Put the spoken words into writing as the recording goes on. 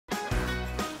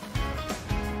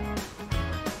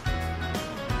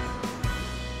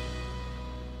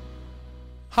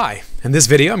Hi, in this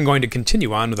video I'm going to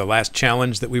continue on with the last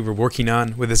challenge that we were working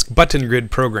on with this button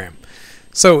grid program.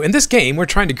 So in this game we're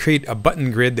trying to create a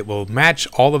button grid that will match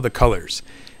all of the colors,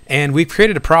 and we've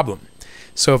created a problem.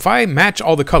 So if I match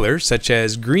all the colors, such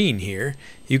as green here,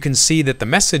 you can see that the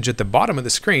message at the bottom of the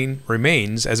screen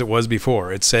remains as it was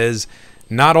before. It says,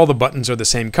 not all the buttons are the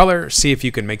same color, see if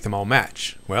you can make them all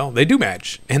match. Well, they do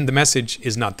match, and the message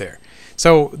is not there.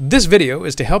 So this video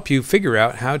is to help you figure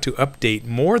out how to update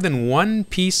more than one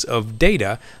piece of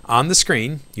data on the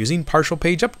screen using partial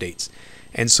page updates.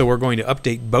 And so we're going to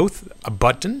update both a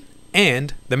button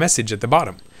and the message at the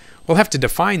bottom. We'll have to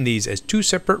define these as two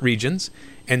separate regions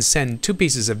and send two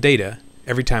pieces of data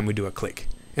every time we do a click.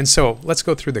 And so let's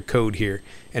go through the code here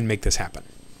and make this happen.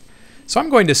 So I'm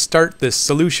going to start this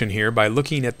solution here by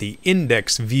looking at the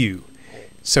index view.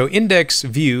 So index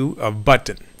view of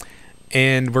button.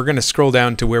 And we're going to scroll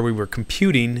down to where we were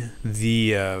computing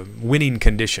the winning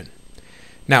condition.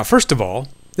 Now, first of all,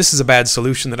 this is a bad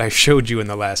solution that I showed you in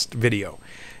the last video.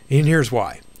 And here's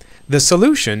why. The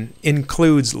solution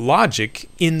includes logic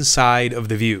inside of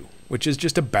the view, which is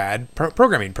just a bad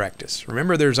programming practice.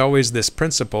 Remember, there's always this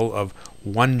principle of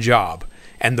one job.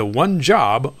 And the one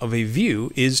job of a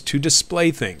view is to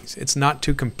display things. It's not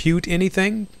to compute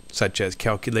anything, such as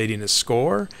calculating a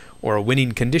score or a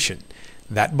winning condition.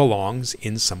 That belongs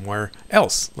in somewhere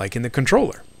else, like in the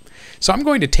controller. So I'm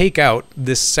going to take out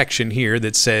this section here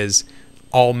that says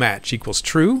all match equals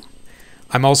true.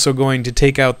 I'm also going to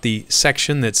take out the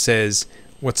section that says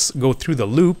let's go through the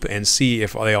loop and see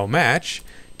if they all match.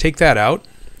 Take that out,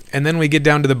 and then we get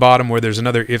down to the bottom where there's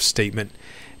another if statement,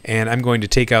 and I'm going to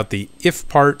take out the if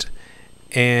part,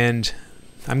 and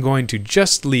I'm going to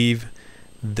just leave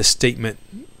the statement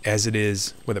as it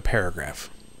is with a paragraph.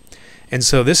 And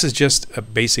so this is just a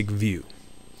basic view.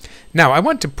 Now I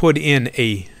want to put in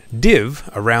a div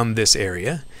around this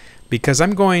area because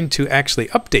I'm going to actually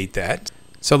update that.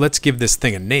 So let's give this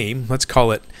thing a name. Let's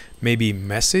call it maybe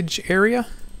message area.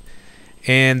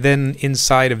 And then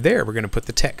inside of there we're going to put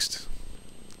the text.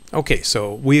 Okay,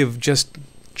 so we have just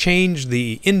changed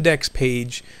the index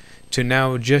page to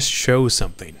now just show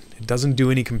something. It doesn't do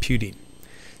any computing.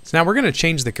 So now we're going to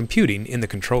change the computing in the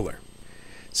controller.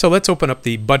 So let's open up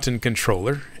the button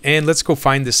controller and let's go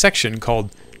find the section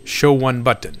called Show One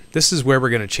Button. This is where we're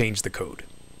going to change the code.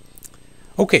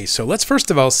 Okay, so let's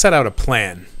first of all set out a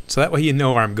plan so that way you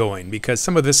know where I'm going, because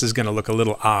some of this is going to look a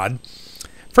little odd.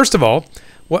 First of all,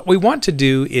 what we want to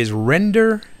do is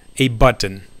render a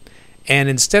button, and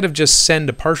instead of just send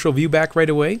a partial view back right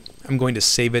away, I'm going to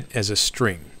save it as a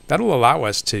string. That'll allow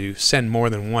us to send more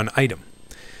than one item.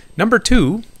 Number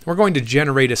two, we're going to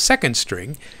generate a second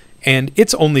string, and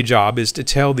its only job is to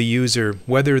tell the user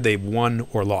whether they've won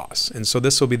or lost. And so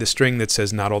this will be the string that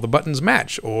says not all the buttons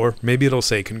match, or maybe it'll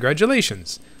say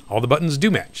congratulations, all the buttons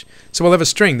do match. So we'll have a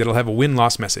string that'll have a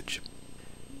win-loss message.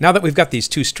 Now that we've got these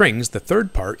two strings, the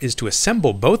third part is to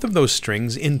assemble both of those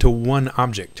strings into one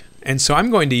object. And so I'm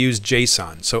going to use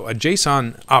JSON. So a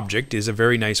JSON object is a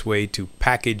very nice way to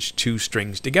package two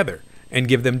strings together and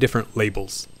give them different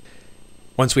labels.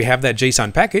 Once we have that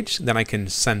JSON package, then I can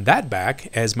send that back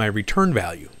as my return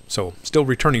value. So still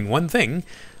returning one thing,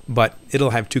 but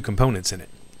it'll have two components in it.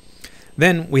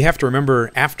 Then we have to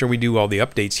remember, after we do all the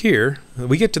updates here, when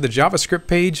we get to the JavaScript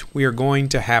page, we are going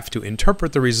to have to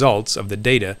interpret the results of the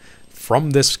data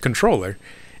from this controller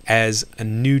as a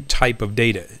new type of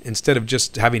data. Instead of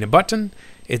just having a button,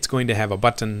 it's going to have a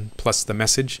button plus the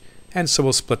message, and so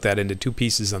we'll split that into two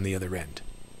pieces on the other end.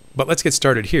 But let's get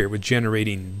started here with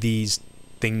generating these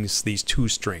two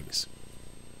strings.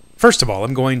 First of all,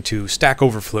 I'm going to Stack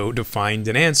Overflow to find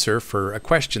an answer for a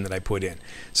question that I put in.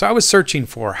 So I was searching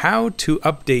for how to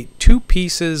update two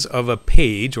pieces of a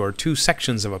page or two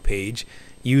sections of a page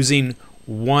using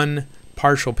one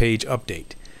partial page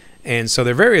update. And so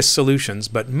there are various solutions,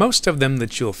 but most of them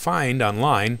that you'll find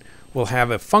online will have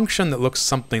a function that looks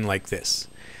something like this.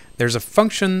 There's a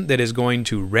function that is going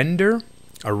to render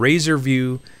a razor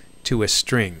view to a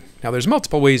string. Now there's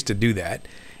multiple ways to do that,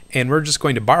 and we're just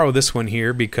going to borrow this one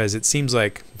here because it seems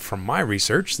like, from my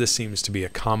research, this seems to be a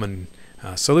common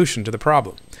solution to the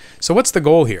problem. So what's the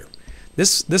goal here?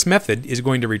 This method is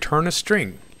going to return a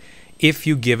string if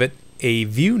you give it a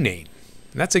view name.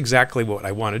 And that's exactly what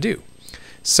I want to do.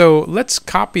 So let's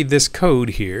copy this code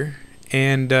here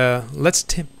and let's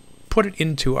put it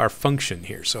into our function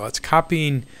here. So it's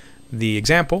copying the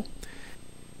example.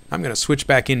 I'm going to switch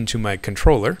back into my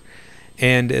controller.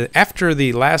 And after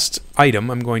the last item,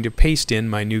 I'm going to paste in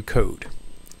my new code.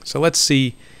 So let's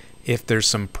see if there's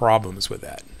some problems with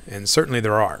that. And certainly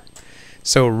there are.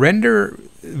 So render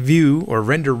view or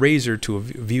render razor to a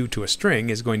view to a string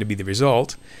is going to be the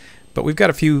result. But we've got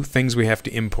a few things we have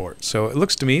to import. So it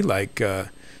looks to me like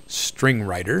string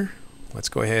writer. Let's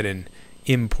go ahead and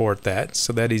import that.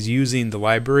 So that is using the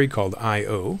library called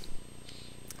IO.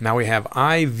 Now we have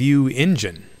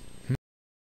iViewEngine.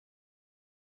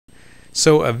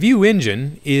 So a view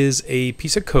engine is a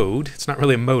piece of code. It's not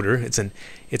really a motor.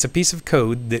 It's a piece of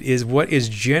code that is what is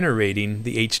generating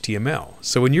the HTML.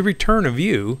 So when you return a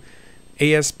view,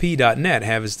 ASP.NET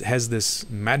has this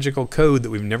magical code that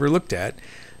we've never looked at,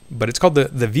 but it's called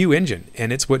the view engine,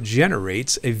 and it's what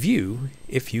generates a view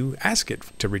if you ask it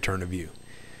to return a view.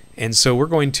 And so we're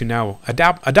going to now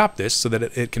adopt this so that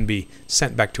it can be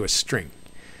sent back to a string.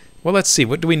 Well, let's see,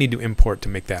 what do we need to import to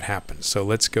make that happen? So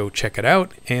let's go check it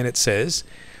out, and it says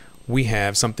we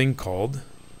have something called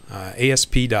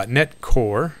ASP.NET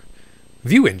Core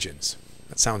View Engines.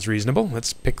 That sounds reasonable.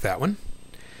 Let's pick that one.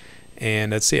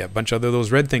 And let's see, a bunch of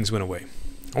those red things went away.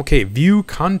 Okay, view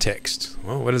context.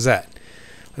 Well, what is that?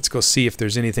 Let's go see if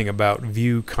there's anything about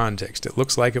view context. It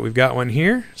looks like it. We've got one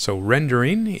here. So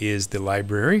rendering is the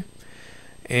library.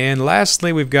 And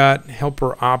lastly, we've got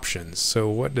helper options. So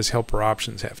what does helper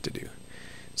options have to do?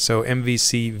 So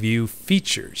MVC view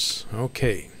features.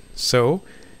 Okay, so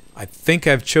I think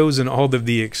I've chosen all of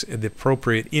the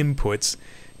appropriate inputs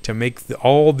to make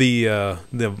all the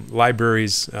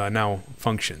libraries now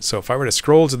function. So if I were to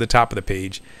scroll to the top of the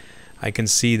page, I can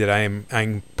see that I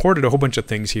imported a whole bunch of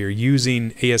things here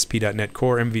using ASP.NET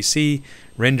Core MVC,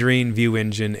 rendering, view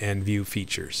engine, and view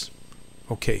features.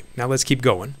 Okay, now let's keep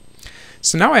going.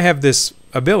 So now I have this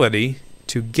ability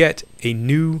to get a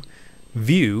new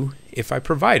view if I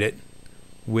provide it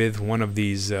with one of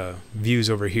these views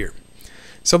over here.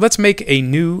 So let's make a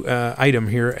new item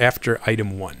here after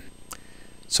item 1.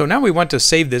 So now we want to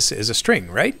save this as a string,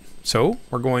 right? So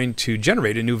we're going to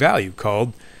generate a new value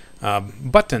called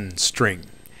button string.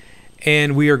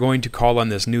 And we are going to call on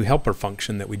this new helper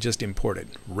function that we just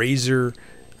imported, render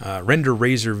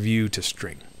razor view to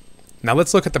string. Now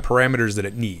let's look at the parameters that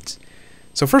it needs.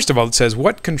 So first of all, it says,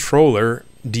 what controller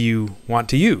do you want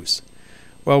to use?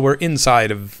 Well, we're inside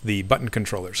of the button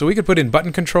controller. So we could put in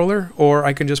button controller, or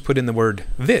I can just put in the word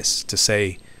this to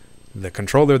say the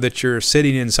controller that you're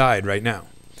sitting inside right now.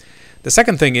 The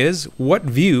second thing is, what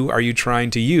view are you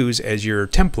trying to use as your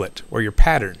template or your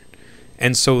pattern?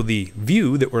 And so the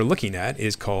view that we're looking at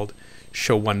is called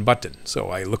show one button. So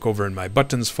I look over in my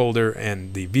buttons folder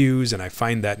and the views and I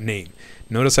find that name.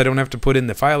 Notice I don't have to put in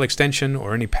the file extension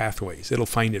or any pathways. It'll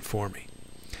find it for me.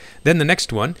 Then the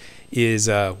next one is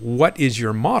what is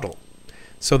your model?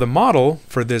 So the model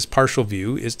for this partial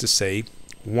view is to say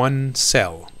one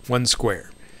cell, one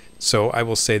square. So I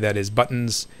will say that is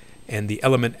buttons and the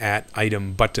element at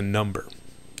item button number.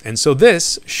 And so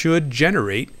this should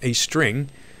generate a string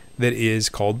that is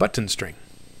called button string.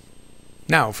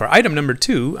 Now for item number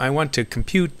 2, I want to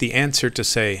compute the answer to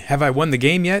say, have I won the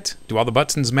game yet? Do all the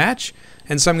buttons match?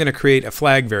 And so I'm going to create a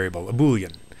flag variable, a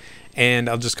boolean, and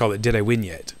I'll just call it did I win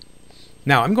yet?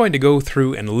 Now I'm going to go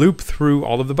through and loop through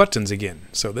all of the buttons again.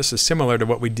 So this is similar to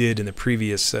what we did in the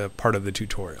previous part of the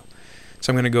tutorial.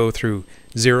 So I'm going to go through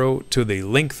 0 to the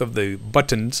length of the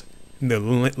buttons, the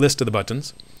list of the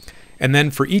buttons, and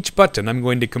then for each button I'm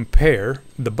going to compare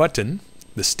the button,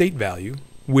 the state value,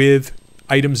 with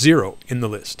item 0 in the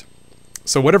list.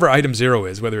 So whatever item 0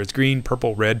 is, whether it's green,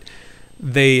 purple, red,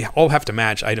 they all have to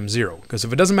match item 0, because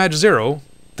if it doesn't match 0,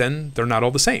 then they're not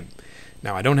all the same.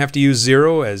 Now I don't have to use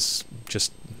 0 as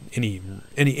just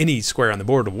any square on the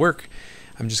board will work.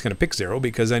 I'm just going to pick 0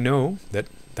 because I know that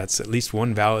that's at least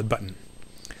one valid button.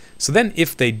 So then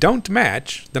if they don't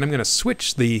match, then I'm going to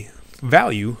switch the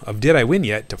value of did I win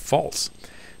yet to false,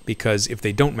 because if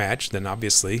they don't match, then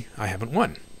obviously I haven't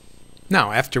won.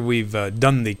 Now after we've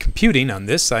done the computing on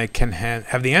this, I can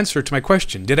have the answer to my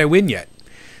question, did I win yet?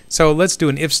 So let's do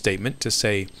an if statement to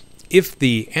say if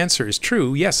the answer is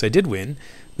true, yes I did win,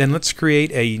 then let's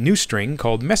create a new string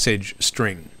called message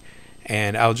string.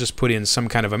 And I'll just put in some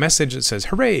kind of a message that says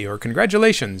hooray or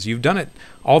congratulations, you've done it,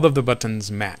 all of the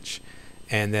buttons match.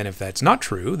 And then if that's not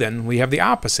true, then we have the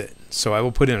opposite. So I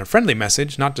will put in a friendly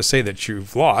message, not to say that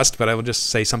you've lost, but I will just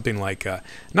say something like,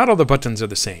 not all the buttons are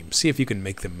the same. See if you can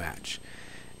make them match.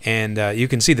 And you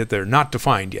can see that they're not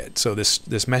defined yet. So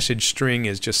this message string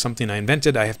is just something I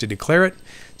invented. I have to declare it.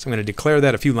 So I'm going to declare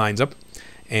that a few lines up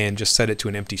and just set it to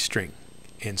an empty string.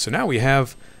 And so now we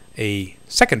have a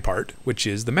second part, which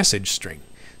is the message string.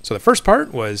 So the first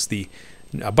part was the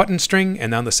button string,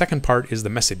 and now the second part is the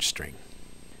message string.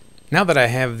 Now that I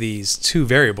have these two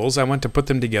variables, I want to put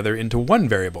them together into one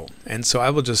variable. And so I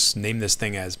will just name this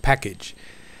thing as package.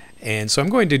 And so I'm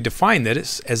going to define that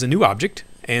as a new object,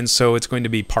 and so it's going to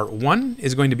be part 1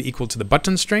 is going to be equal to the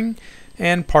button string,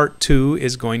 and part 2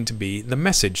 is going to be the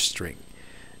message string.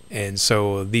 And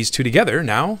so these two together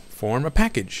now form a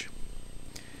package.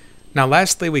 Now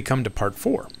lastly, we come to part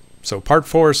 4. So part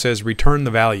 4 says return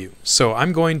the value. So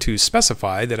I'm going to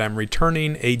specify that I'm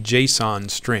returning a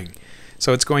JSON string.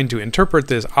 So it's going to interpret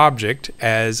this object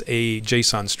as a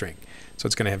JSON string. So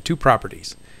it's going to have two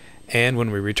properties. And when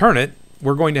we return it,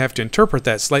 we're going to have to interpret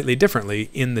that slightly differently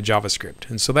in the JavaScript.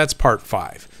 And so that's part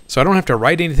 5. So I don't have to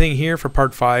write anything here for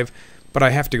part 5, but I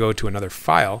have to go to another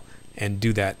file and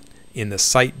do that in the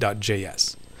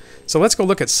site.js. So let's go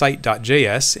look at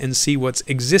site.js and see what's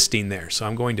existing there. So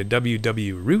I'm going to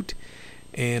www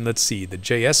and let's see the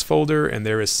JS folder, and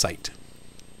there is site.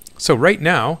 So right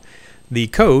now the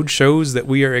code shows that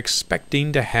we are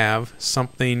expecting to have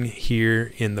something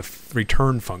here in the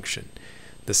return function.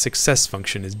 The success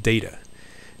function is data.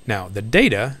 Now the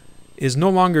data is no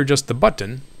longer just the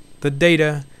button. The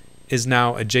data is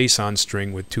now a JSON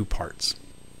string with two parts.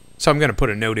 So I'm going to put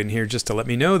a note in here just to let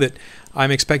me know that I'm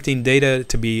expecting data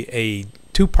to be a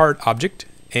two-part object,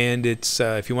 and it's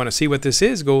if you want to see what this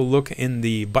is, go look in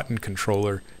the button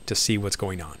controller to see what's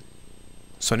going on.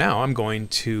 So now I'm going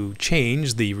to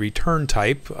change the return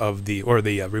type of the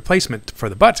replacement for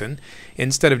the button.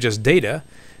 Instead of just data,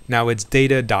 now it's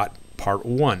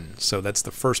data.part1. So that's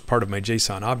the first part of my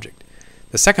JSON object.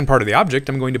 The second part of the object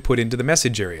I'm going to put into the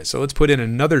message area. So let's put in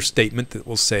another statement that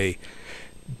will say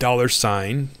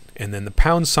 $, and then the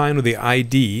pound sign with the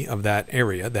ID of that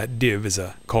area. That div is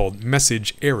called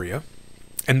message area.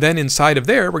 And then inside of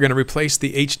there, we're going to replace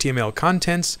the HTML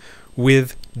contents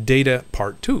with data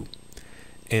part 2.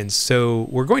 And so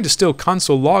we're going to still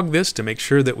console log this to make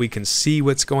sure that we can see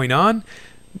what's going on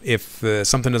if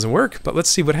something doesn't work. But let's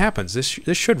see what happens. This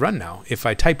should run now if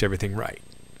I typed everything right.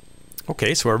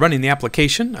 Okay, so we're running the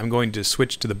application. I'm going to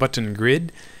switch to the button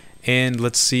grid, and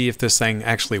let's see if this thing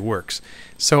actually works.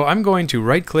 So I'm going to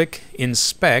right-click,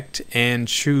 inspect, and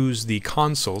choose the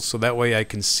console, so that way I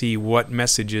can see what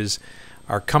messages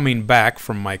are coming back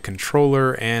from my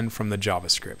controller and from the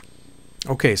JavaScript.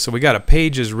 Okay, so we got a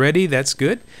page is ready. That's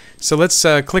good. So let's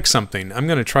click something. I'm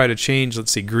going to try to change,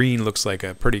 let's see, green looks like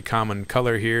a pretty common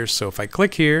color here. So if I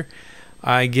click here,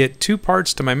 I get two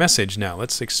parts to my message now.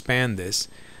 Let's expand this.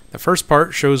 The first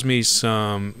part shows me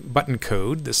some button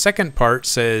code. The second part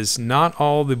says not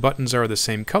all the buttons are the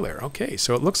same color. Okay,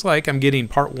 so it looks like I'm getting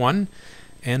part 1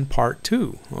 and part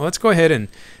 2. Well, let's go ahead and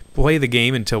play the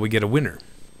game until we get a winner.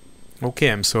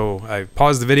 Okay, so I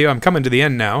paused the video. I'm coming to the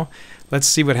end now. Let's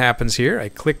see what happens here. I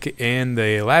click and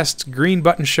the last green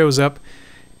button shows up,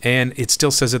 and it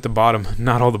still says at the bottom,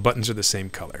 not all the buttons are the same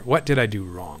color. What did I do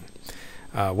wrong?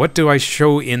 What do I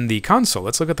show in the console?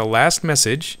 Let's look at the last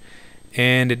message.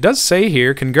 And it does say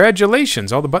here,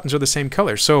 congratulations, all the buttons are the same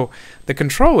color. So the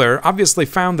controller obviously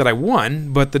found that I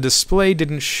won, but the display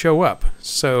didn't show up.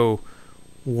 So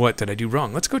what did I do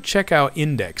wrong? Let's go check out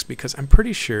index, because I'm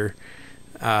pretty sure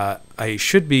I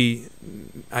should be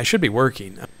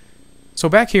working. So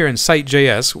back here in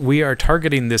site.js, we are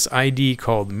targeting this ID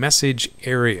called message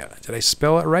area. Did I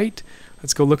spell it right?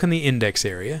 Let's go look in the index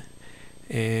area.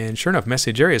 And sure enough,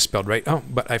 message area is spelled right. Oh,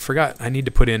 but I forgot. I need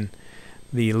to put in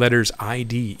the letters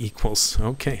ID equals.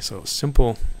 Okay, so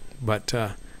simple, but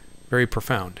very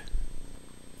profound.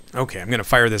 Okay, I'm going to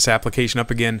fire this application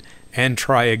up again and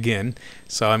try again.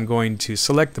 So I'm going to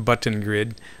select the button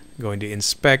grid. I'm going to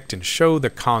inspect and show the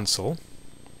console.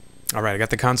 All right, I got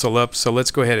the console up, so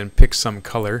let's go ahead and pick some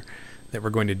color that we're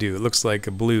going to do. It looks like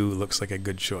a blue looks like a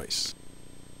good choice.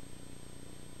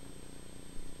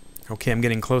 Okay, I'm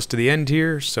getting close to the end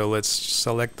here, so let's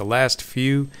select the last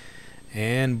few.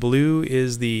 And blue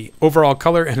is the overall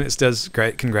color, and it says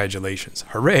congratulations.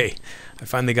 Hooray! I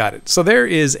finally got it. So there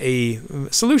is a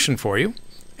solution for you,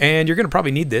 and you're going to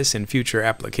probably need this in future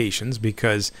applications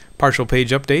because partial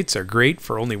page updates are great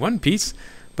for only one piece,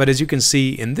 but as you can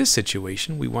see in this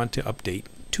situation, we want to update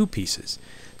two pieces.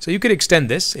 So you could extend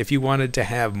this. If you wanted to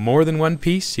have more than one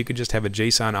piece, you could just have a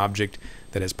JSON object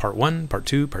that has part 1, part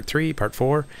 2, part 3, part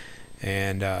 4,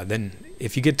 and then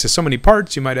if you get to so many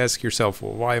parts, you might ask yourself,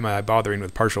 well, why am I bothering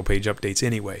with partial page updates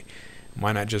anyway?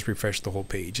 Why not just refresh the whole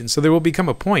page? And so there will become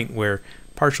a point where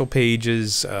partial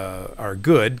pages are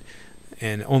good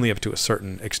and only up to a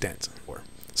certain extent.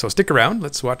 So stick around.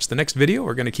 Let's watch the next video.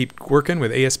 We're going to keep working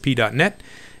with ASP.NET.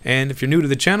 And if you're new to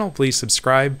the channel, please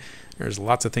subscribe. There's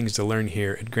lots of things to learn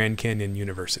here at Grand Canyon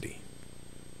University.